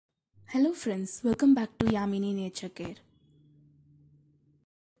Hello friends, welcome back to Yamini Nature Care.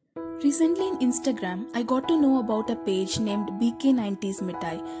 Recently in Instagram, I got to know about a page named BK90's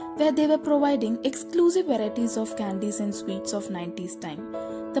Mittai where they were providing exclusive varieties of candies and sweets of 90s time.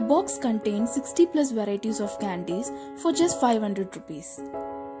 The box contained 60 plus varieties of candies for just 500 rupees.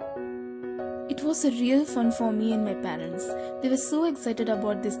 It was a real fun for me and my parents. They were so excited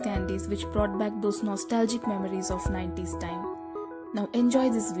about these candies which brought back those nostalgic memories of 90s time. Now enjoy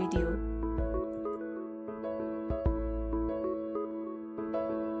this video.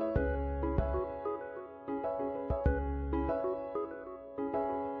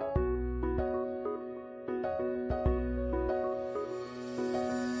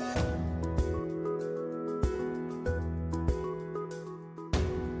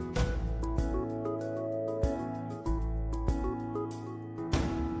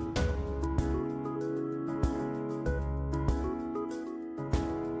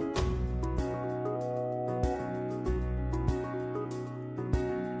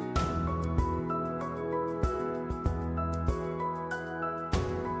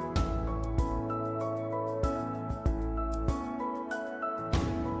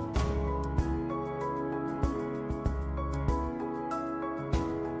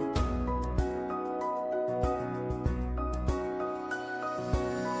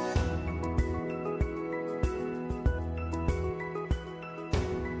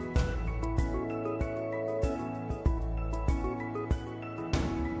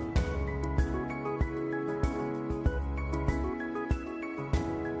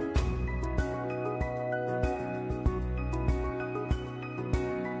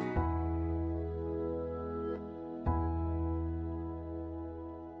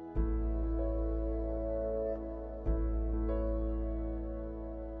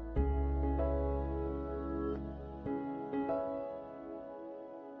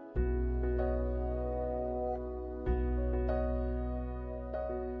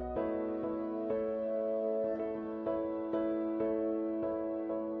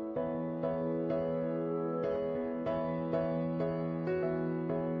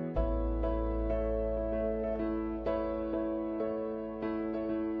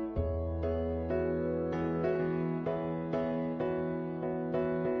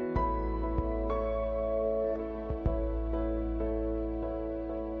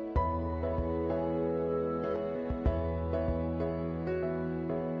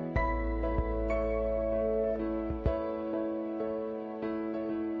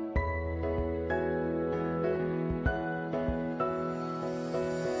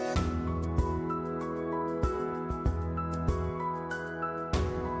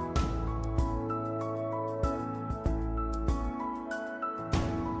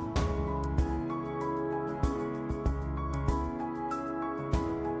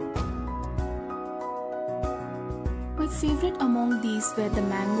 My favorite among these were the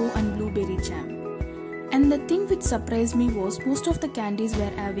mango and blueberry jam. And the thing which surprised me was most of the candies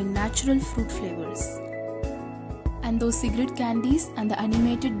were having natural fruit flavors. And those cigarette candies and the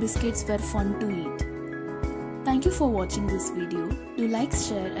animated biscuits were fun to eat. Thank you for watching this video. Do like,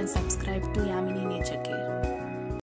 share and subscribe to Yamini Nature Care.